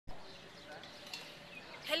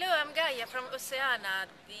Gaia from Oceana.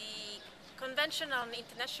 The Convention on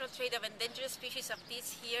International Trade of Endangered Species of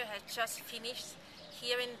this year has just finished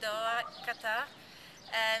here in Doha, Qatar,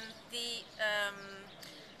 and the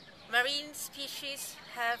marine species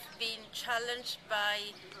have been challenged by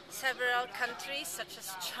several countries such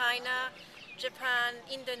as China, Japan,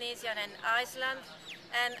 Indonesia and Iceland,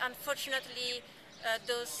 and unfortunately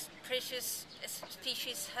those precious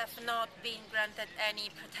species have not been granted any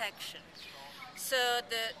protection. So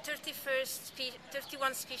the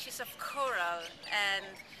 31 species of coral and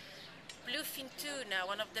bluefin tuna,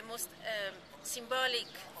 one of the most symbolic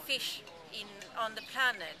fish on the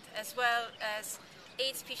planet, as well as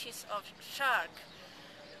 8 species of shark,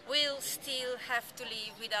 will still have to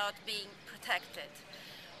live without being protected.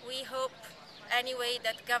 We hope anyway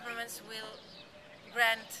that governments will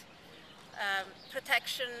grant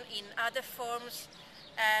protection in other forms,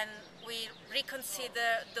 and we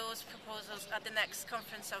reconsider those proposals at the next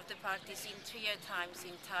Conference of the Parties in 3 years' time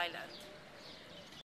in Thailand.